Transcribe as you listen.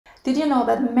Did you know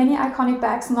that many iconic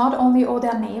bags not only owe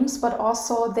their names but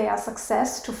also their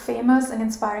success to famous and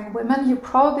inspiring women? You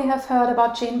probably have heard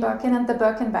about Jane Birkin and the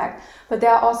Birkin bag, but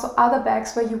there are also other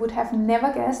bags where you would have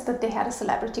never guessed that they had a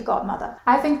celebrity godmother.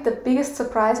 I think the biggest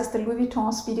surprise is the Louis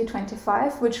Vuitton Speedy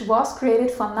 25, which was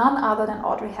created for none other than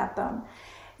Audrey Hepburn.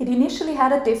 It initially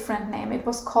had a different name. It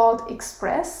was called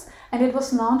Express, and it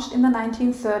was launched in the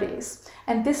 1930s.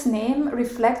 And this name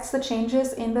reflects the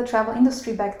changes in the travel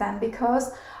industry back then,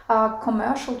 because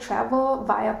commercial travel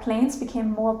via planes became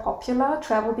more popular,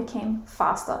 travel became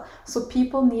faster, so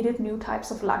people needed new types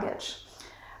of luggage.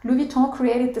 Louis Vuitton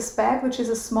created this bag, which is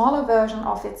a smaller version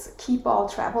of its keep-all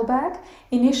travel bag.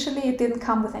 Initially it didn't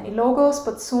come with any logos,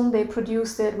 but soon they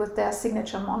produced it with their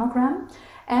signature monogram.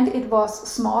 And it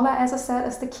was smaller, as I said,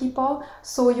 as the keep-all,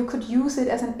 so you could use it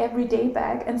as an everyday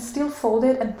bag and still fold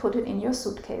it and put it in your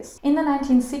suitcase. In the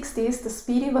 1960s, the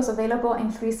Speedy was available in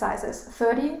 3 sizes,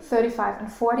 30, 35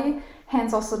 and 40,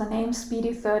 hence also the name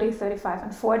Speedy 30, 35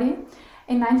 and 40.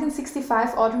 In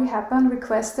 1965, Audrey Hepburn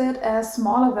requested a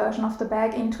smaller version of the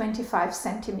bag in 25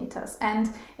 centimeters. And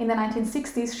in the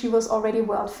 1960s, she was already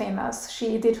world famous.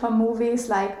 She did her movies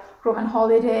like Roman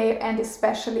Holiday, and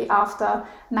especially after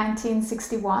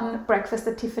 1961, Breakfast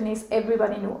at Tiffany's,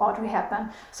 everybody knew Audrey Hepburn.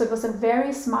 So it was a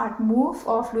very smart move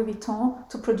of Louis Vuitton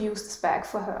to produce this bag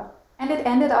for her. And it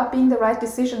ended up being the right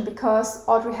decision because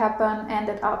Audrey Hepburn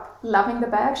ended up loving the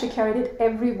bag. She carried it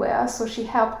everywhere, so she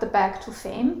helped the bag to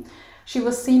fame. She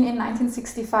was seen in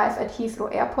 1965 at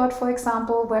Heathrow Airport, for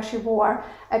example, where she wore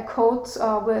a coat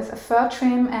with a fur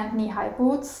trim and knee-high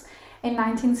boots. In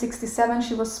 1967,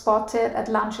 she was spotted at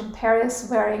lunch in Paris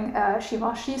wearing a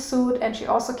Givenchy suit, and she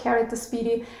also carried the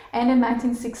Speedy. And in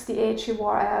 1968, she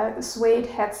wore a suede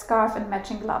headscarf and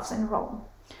matching gloves in Rome.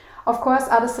 Of course,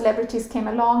 other celebrities came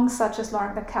along, such as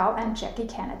Loren and Jackie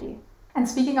Kennedy. And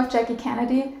speaking of Jackie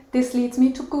Kennedy, this leads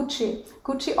me to Gucci.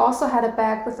 Gucci also had a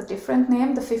bag with a different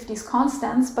name, the 50s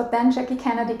Constance, but then Jackie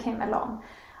Kennedy came along.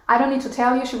 I don't need to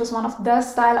tell you, she was one of the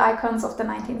style icons of the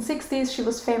 1960s. She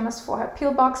was famous for her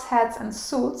pillbox hats and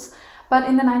suits, but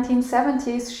in the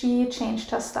 1970s she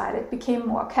changed her style. It became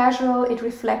more casual, it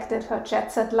reflected her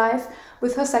jet-set life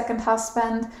with her second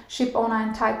husband, ship owner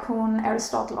and tycoon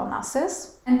Aristotle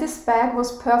Onassis. And this bag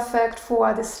was perfect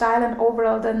for the style and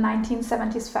overall the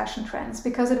 1970s fashion trends,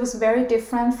 because it was very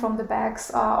different from the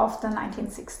bags of the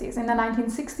 1960s. In the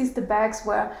 1960s, the bags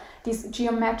were these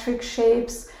geometric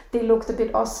shapes, they looked a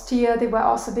bit austere, they were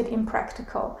also a bit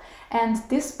impractical. And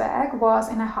this bag was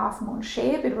in a half-moon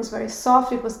shape, it was very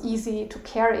soft, it was easy to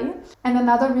carry. And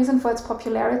another reason for its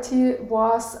popularity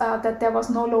was that there was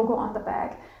no logo on the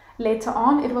bag. Later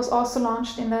on, it was also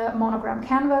launched in the monogram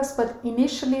canvas, but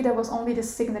initially there was only the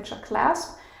signature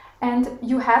clasp, and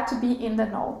you had to be in the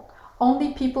know.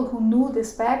 Only people who knew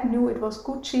this bag knew it was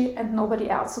Gucci and nobody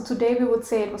else. So today we would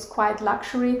say it was quite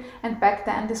luxury, and back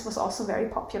then this was also very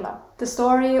popular. The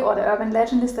story or the urban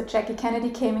legend is that Jackie Kennedy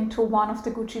came into one of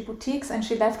the Gucci boutiques and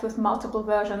she left with multiple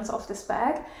versions of this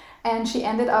bag. And she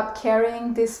ended up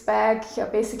carrying this bag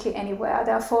basically anywhere.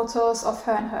 There are photos of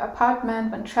her in her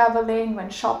apartment, when traveling, when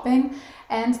shopping.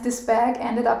 And this bag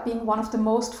ended up being one of the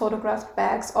most photographed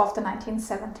bags of the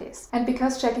 1970s. And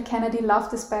because Jackie Kennedy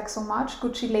loved this bag so much,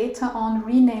 Gucci later on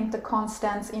renamed the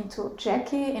Constance into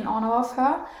Jackie in honor of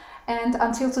her. And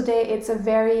until today, it's a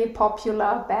very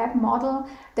popular bag model.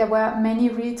 There were many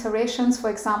reiterations, for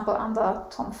example, under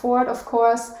Tom Ford, of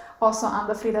course, also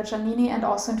under Frida Giannini, and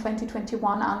also in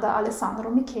 2021 under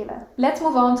Alessandro Michele. Let's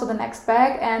move on to the next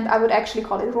bag, and I would actually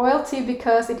call it royalty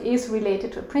because it is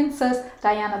related to a princess,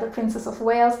 Diana, the Princess of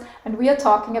Wales, and we are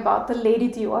talking about the Lady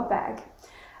Dior bag.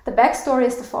 The backstory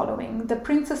is the following. The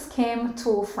princess came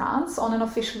to France on an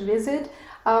official visit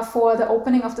for the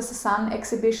opening of the Cézanne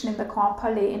exhibition in the Grand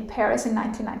Palais in Paris in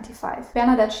 1995.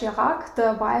 Bernadette Chirac,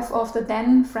 the wife of the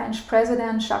then French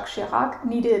president Jacques Chirac,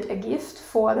 needed a gift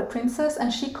for the princess,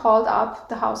 and she called up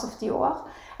the house of Dior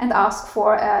and asked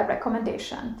for a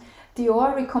recommendation.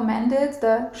 Dior recommended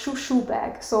the chouchou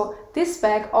bag. So this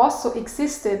bag also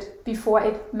existed before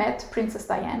it met Princess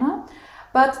Diana.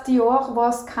 But Dior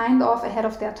was kind of ahead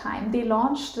of their time. They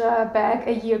launched the bag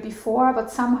a year before, but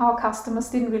somehow customers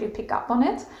didn't really pick up on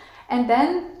it. And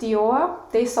then Dior,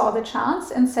 they saw the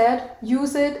chance and said,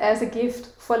 use it as a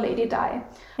gift for Lady Di.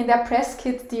 In their press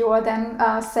kit, Dior then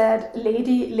said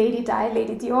Lady Di,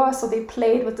 Lady Dior. So they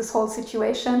played with this whole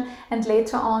situation, and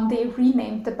later on they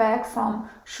renamed the bag from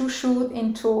shoo-shooed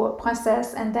into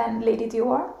Princess and then Lady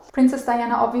Dior. Princess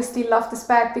Diana obviously loved this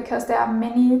bag because there are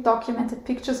many documented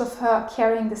pictures of her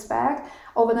carrying this bag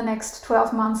over the next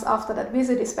 12 months after that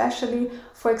visit especially.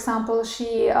 For example,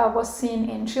 she was seen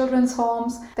in children's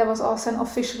homes. There was also an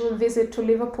official visit to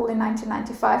Liverpool in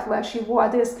 1995 where she wore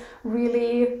this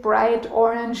really bright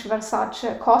orange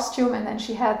Versace costume, and then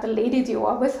she had the Lady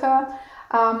Dior with her.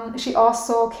 She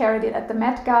also carried it at the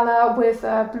Met Gala with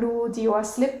a blue Dior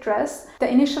slip dress. The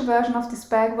initial version of this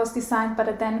bag was designed by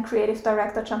the then creative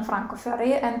director Gianfranco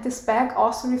Ferré, and this bag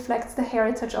also reflects the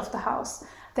heritage of the house.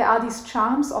 There are these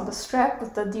charms on the strap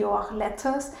with the Dior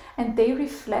letters, and they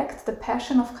reflect the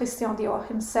passion of Christian Dior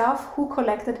himself, who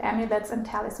collected amulets and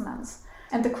talismans.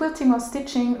 And the quilting or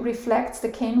stitching reflects the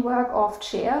canework of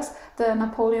chairs, the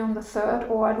Napoleon III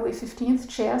or Louis XV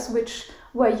chairs, which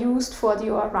were used for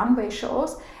Dior runway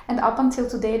shows. And up until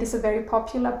today, it is a very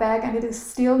popular bag, and it is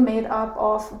still made up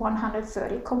of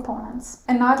 130 components.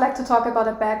 And now I'd like to talk about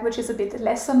a bag which is a bit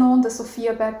lesser known, the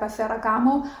Sophia bag by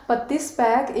Ferragamo. But this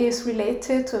bag is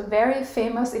related to a very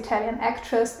famous Italian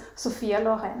actress, Sophia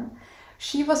Loren.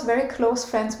 She was very close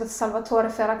friends with Salvatore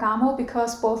Ferragamo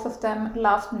because both of them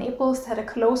loved Naples, had a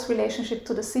close relationship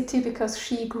to the city because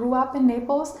she grew up in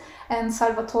Naples, and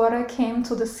Salvatore came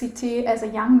to the city as a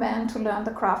young man to learn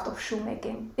the craft of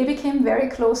shoemaking. They became very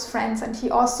close friends, and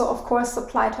he also, of course,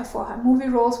 supplied her for her movie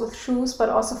roles with shoes, but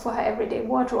also for her everyday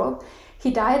wardrobe. He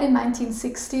died in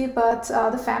 1960, but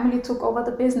the family took over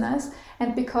the business,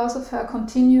 and because of her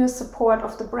continuous support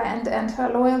of the brand and her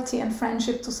loyalty and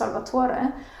friendship to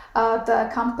Salvatore, the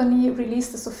company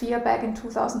released the Sophia bag in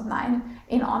 2009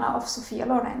 in honor of Sophia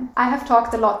Loren. I have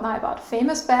talked a lot now about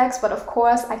famous bags, but of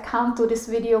course I can't do this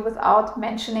video without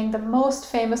mentioning the most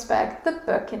famous bag, the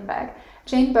Birkin bag.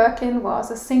 Jane Birkin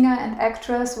was a singer and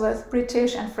actress with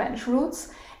British and French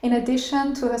roots. In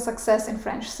addition to her success in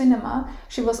French cinema,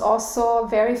 she was also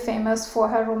very famous for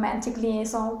her romantic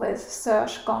liaison with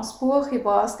Serge Gainsbourg. He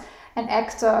was an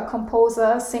actor,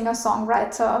 composer,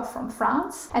 singer-songwriter from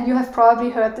France. And you have probably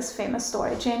heard this famous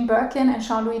story. Jane Birkin and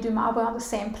Jean-Louis Dumas were on the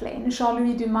same plane.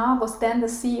 Jean-Louis Dumas was then the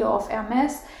CEO of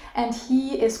Hermes, and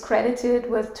he is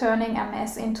credited with turning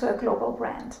Hermes into a global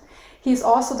brand. He is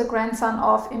also the grandson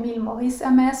of Émile Maurice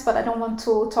Hermes, but I don't want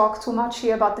to talk too much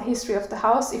here about the history of the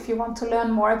house. If you want to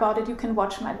learn more about it, you can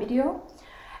watch my video.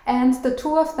 And the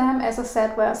two of them, as I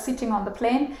said, were sitting on the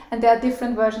plane, and there are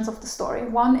different versions of the story.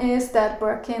 One is that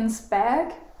Birkin's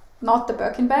bag, not the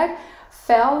Birkin bag,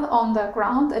 fell on the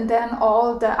ground, and then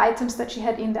all the items that she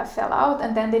had in there fell out,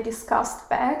 and then they discussed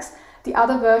bags. The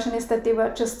other version is that they were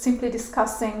just simply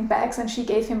discussing bags, and she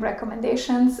gave him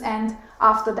recommendations, and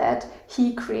after that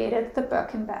he created the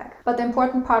Birkin bag. But the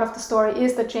important part of the story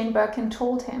is that Jane Birkin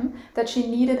told him that she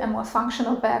needed a more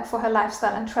functional bag for her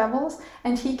lifestyle and travels,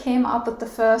 and he came up with the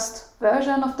first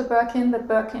version of the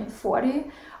Birkin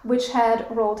 40, which had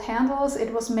rolled handles.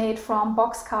 It was made from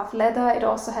box-carved leather. It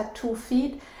also had 2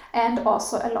 feet and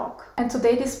also a lock. And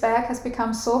today this bag has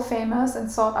become so famous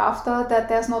and sought after that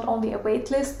there's not only a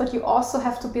wait list, but you also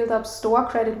have to build up store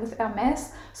credit with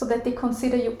Hermes so that they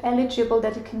consider you eligible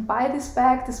that you can buy this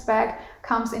bag. This bag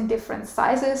comes in different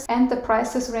sizes, and the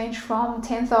prices range from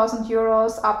 10,000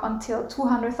 euros up until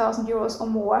 200,000 euros or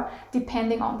more,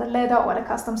 depending on the leather or the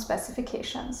custom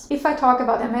specifications. If I talk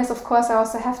about Hermes, of course, I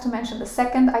also have to mention the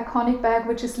second iconic bag,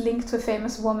 which is linked to a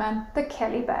famous woman, the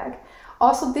Kelly bag.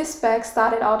 Also, this bag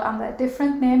started out under a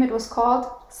different name. It was called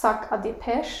Sac à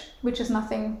Dépêche, which is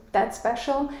nothing that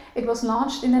special. It was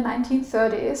launched in the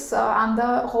 1930s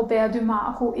under Robert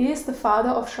Dumas, who is the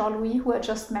father of Jean-Louis, who I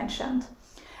just mentioned.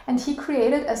 And he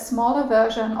created a smaller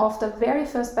version of the very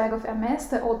first bag of Hermes,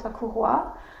 the Haute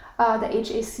Courroie, the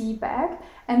HAC bag.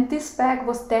 And this bag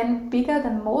was then bigger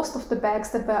than most of the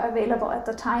bags that were available at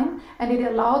the time, and it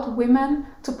allowed women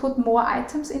to put more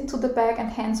items into the bag and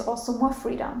hence also more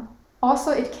freedom.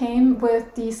 Also, it came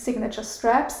with the signature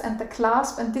straps and the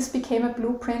clasp, and this became a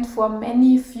blueprint for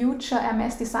many future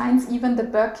Hermes designs. Even the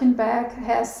Birkin bag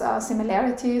has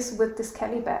similarities with this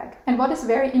Kelly bag. And what is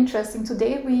very interesting,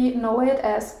 today we know it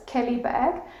as Kelly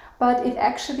bag, but it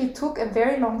actually took a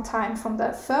very long time from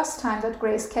the first time that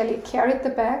Grace Kelly carried the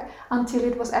bag until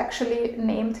it was actually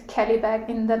named Kelly bag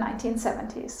in the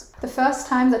 1970s. The first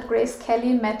time that Grace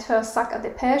Kelly met her Sac à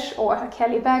Dépêche or her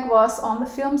Kelly bag was on the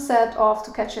film set of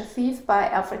To Catch a Thief by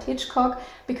Alfred Hitchcock,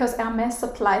 because Hermes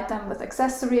supplied them with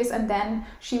accessories, and then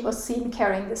she was seen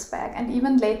carrying this bag. And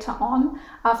even later on,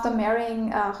 after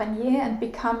marrying Renier and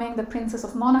becoming the Princess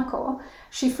of Monaco,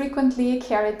 she frequently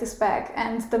carried this bag.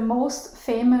 And the most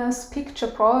famous picture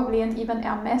probably, and even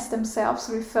Hermes themselves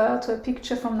refer to a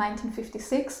picture from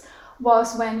 1956,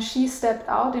 was when she stepped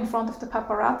out in front of the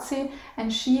paparazzi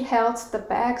and she held the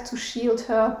bag to shield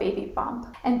her baby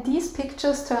bump. And these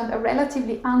pictures turned a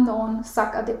relatively unknown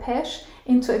sac à dépêche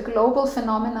into a global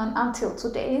phenomenon until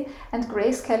today. And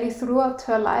Grace Kelly, throughout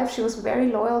her life, she was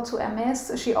very loyal to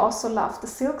Hermes. She also loved the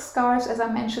silk scarves, as I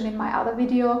mentioned in my other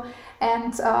video.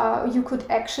 And you could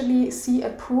actually see a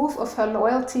proof of her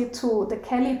loyalty to the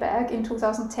Kelly bag in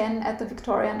 2010 at the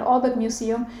Victoria and Albert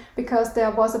Museum, because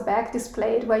there was a bag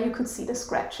displayed where you could see the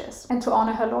scratches. And to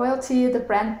honor her loyalty, the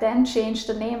brand then changed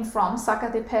the name from sac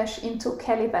à dépêche into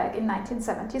Kelly bag in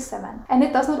 1977. And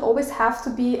it does not always have to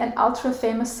be an ultra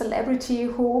famous celebrity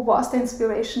who was the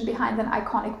inspiration behind an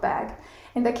iconic bag.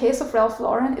 In the case of Ralph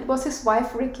Lauren, it was his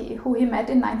wife Ricky, who he met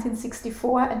in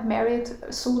 1964 and married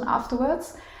soon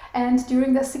afterwards. And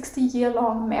during their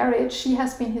 60-year-long marriage, she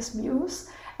has been his muse,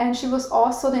 and she was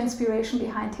also the inspiration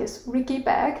behind his Ricky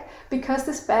bag, because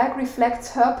this bag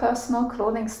reflects her personal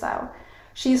clothing style.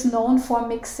 She is known for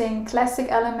mixing classic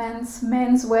elements,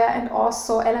 menswear, and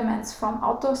also elements from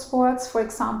outdoor sports, for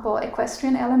example,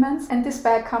 equestrian elements. And this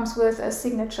bag comes with a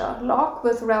signature lock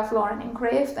with Ralph Lauren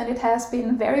engraved, and it has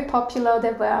been very popular.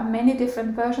 There were many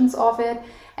different versions of it,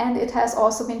 and it has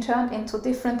also been turned into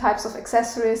different types of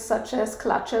accessories, such as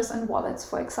clutches and wallets,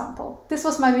 for example. This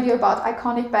was my video about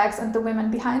iconic bags and the women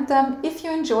behind them. If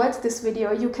you enjoyed this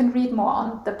video, you can read more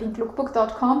on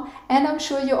thepinklookbook.com, and I'm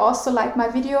sure you also liked my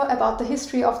video about the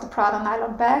history of the Prada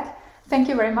nylon bag. Thank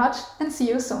you very much, and see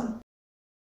you soon.